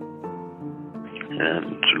 And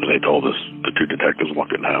as soon as they told us, the two detectives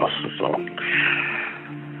walked in the house. So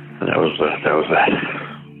and that was that.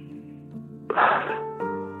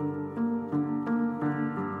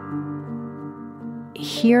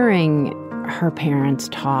 Hearing her parents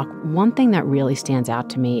talk, one thing that really stands out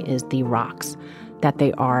to me is the rocks that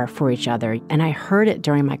they are for each other. And I heard it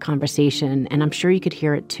during my conversation, and I'm sure you could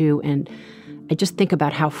hear it too. And I just think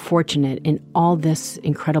about how fortunate in all this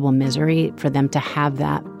incredible misery for them to have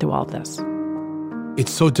that through all this.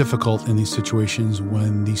 It's so difficult in these situations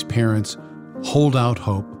when these parents hold out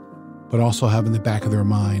hope, but also have in the back of their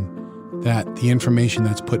mind that the information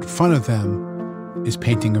that's put in front of them is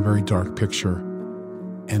painting a very dark picture,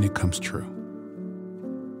 and it comes true.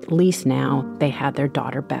 At least now they had their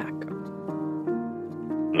daughter back.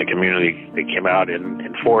 The community, they came out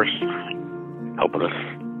in force, helping us.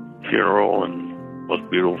 Funeral, and most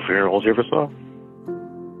beautiful funerals you ever saw.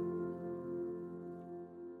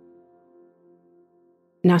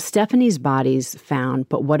 Now, Stephanie's body's found,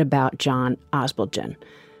 but what about John Osbaldon?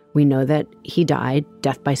 We know that he died,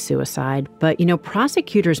 death by suicide, but,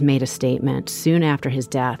 prosecutors made a statement soon after his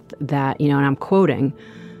death that, and I'm quoting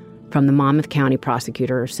from the Monmouth County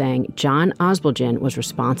prosecutor saying, John Osbaldon was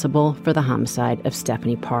responsible for the homicide of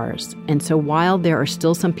Stephanie Pars. And so while there are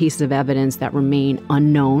still some pieces of evidence that remain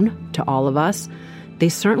unknown to all of us, they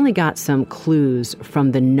certainly got some clues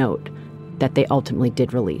from the note that they ultimately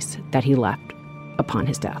did release, that he left upon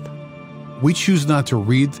his death. We choose not to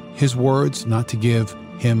read his words, not to give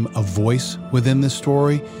him a voice within this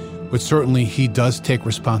story, but certainly he does take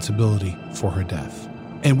responsibility for her death.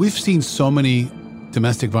 And we've seen so many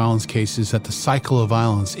domestic violence cases that the cycle of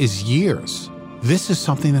violence is years. This is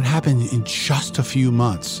something that happened in just a few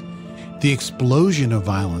months. The explosion of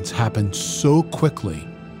violence happened so quickly.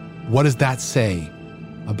 What does that say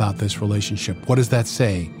about this relationship? What does that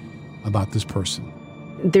say about this person?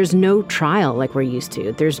 There's no trial like we're used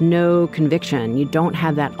to. There's no conviction. You don't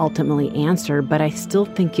have that ultimately answer, but I still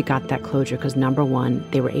think you got that closure because, number one,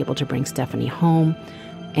 they were able to bring Stephanie home,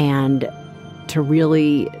 and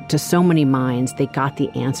to so many minds, they got the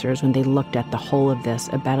answers when they looked at the whole of this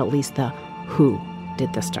about at least the who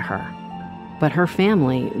did this to her. But her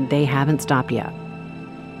family, they haven't stopped yet.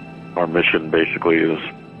 Our mission basically is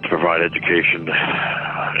to provide education,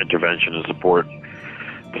 intervention, and support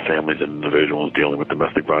to families and individuals dealing with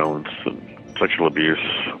domestic violence and sexual abuse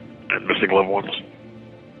and missing loved ones.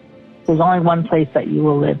 There's only one place that you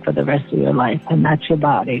will live for the rest of your life, and that's your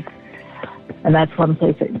body. And that's one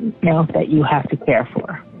place that, that you have to care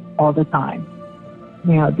for all the time.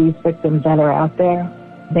 These victims that are out there,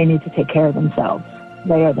 they need to take care of themselves.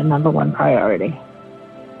 They are the number one priority.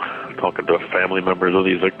 Talking to family members of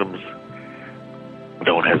these victims,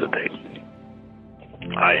 don't hesitate.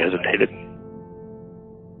 I hesitated.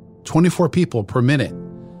 24 people per minute,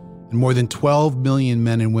 and more than 12 million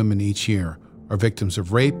men and women each year are victims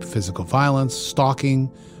of rape, physical violence,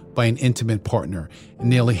 stalking by an intimate partner. And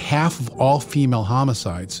nearly half of all female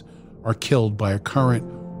homicides are killed by a current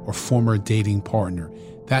or former dating partner.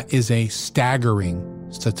 That is a staggering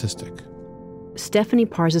statistic. Stephanie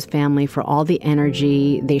Pars' family, for all the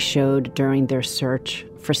energy they showed during their search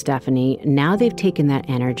for Stephanie, now they've taken that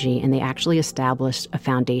energy and they actually established a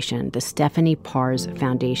foundation, the Stephanie Pars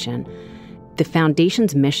Foundation. The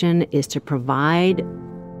foundation's mission is to provide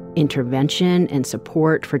intervention and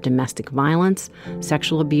support for domestic violence,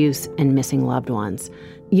 sexual abuse, and missing loved ones.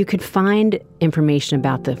 You could find information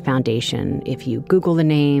about the foundation if you Google the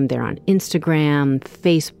name. They're on Instagram,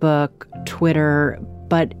 Facebook, Twitter,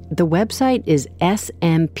 but the website is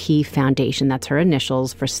SMP Foundation. That's her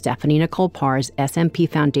initials for Stephanie Nicole Pars,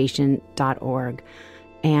 smpfoundation.org.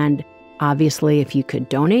 And obviously, if you could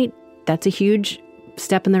donate, that's a huge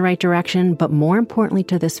step in the right direction. But more importantly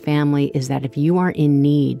to this family is that if you are in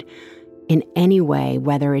need in any way,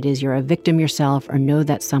 whether it is you're a victim yourself or know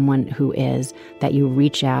that someone who is, that you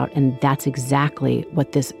reach out. And that's exactly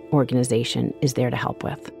what this organization is there to help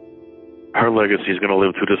with. Her legacy is going to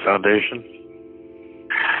live through this foundation.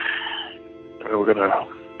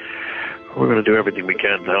 We're gonna do everything we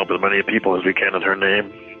can to help as many people as we can in her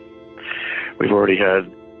name. We've already had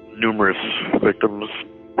numerous victims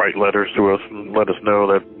write letters to us and let us know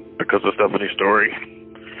that because of Stephanie's story,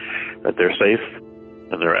 that they're safe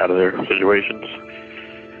and they're out of their situations.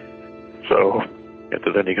 So, if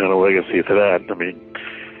there's any kind of legacy to that,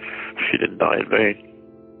 she didn't die in vain.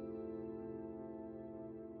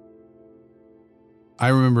 I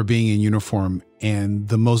remember being in uniform, and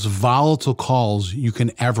the most volatile calls you can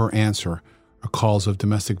ever answer are calls of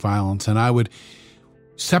domestic violence. And I would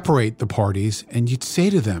separate the parties, and you'd say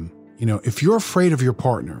to them, if you're afraid of your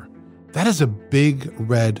partner, that is a big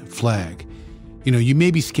red flag. You may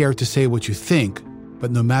be scared to say what you think, but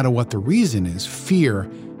no matter what the reason is, fear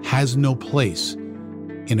has no place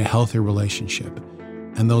in a healthy relationship.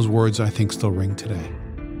 And those words, I think, still ring today.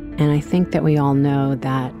 And I think that we all know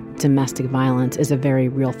that domestic violence is a very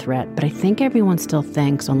real threat, but I think everyone still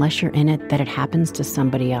thinks, unless you're in it, that it happens to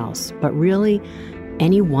somebody else. But really,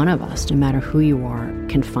 any one of us, no matter who you are,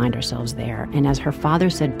 can find ourselves there. And as her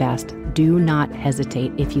father said best, do not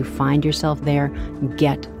hesitate. If you find yourself there,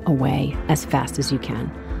 get away as fast as you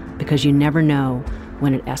can, because you never know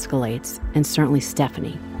when it escalates. And certainly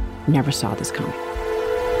Stephanie never saw this coming.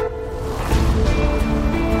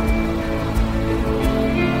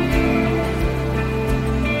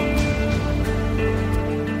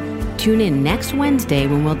 Tune in next Wednesday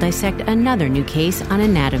when we'll dissect another new case on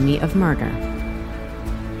Anatomy of Murder.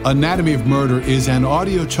 Anatomy of Murder is an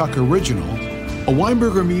Audio Chuck original, a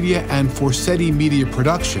Weinberger Media and Forsetti Media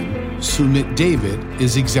production. Sumit David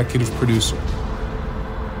is executive producer.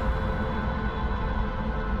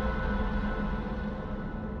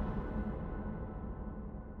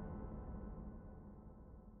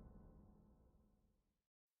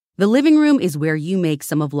 The living room is where you make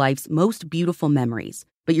some of life's most beautiful memories,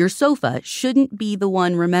 but your sofa shouldn't be the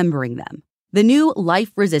one remembering them. The new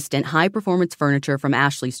life-resistant high-performance furniture from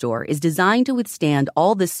Ashley Store is designed to withstand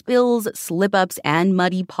all the spills, slip-ups, and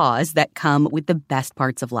muddy paws that come with the best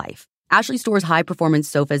parts of life. Ashley Store's high-performance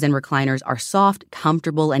sofas and recliners are soft,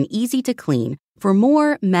 comfortable, and easy to clean for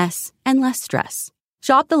more mess and less stress.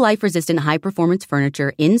 Shop the life-resistant high-performance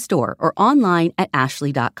furniture in-store or online at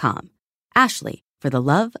ashley.com. Ashley, for the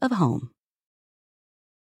love of home.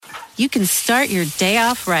 You can start your day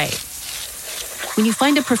off right when you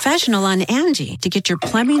find a professional on Angie to get your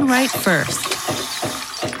plumbing right first.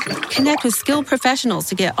 Connect with skilled professionals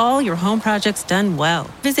to get all your home projects done well.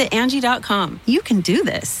 Visit Angie.com. You can do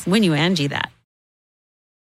this when you Angie that.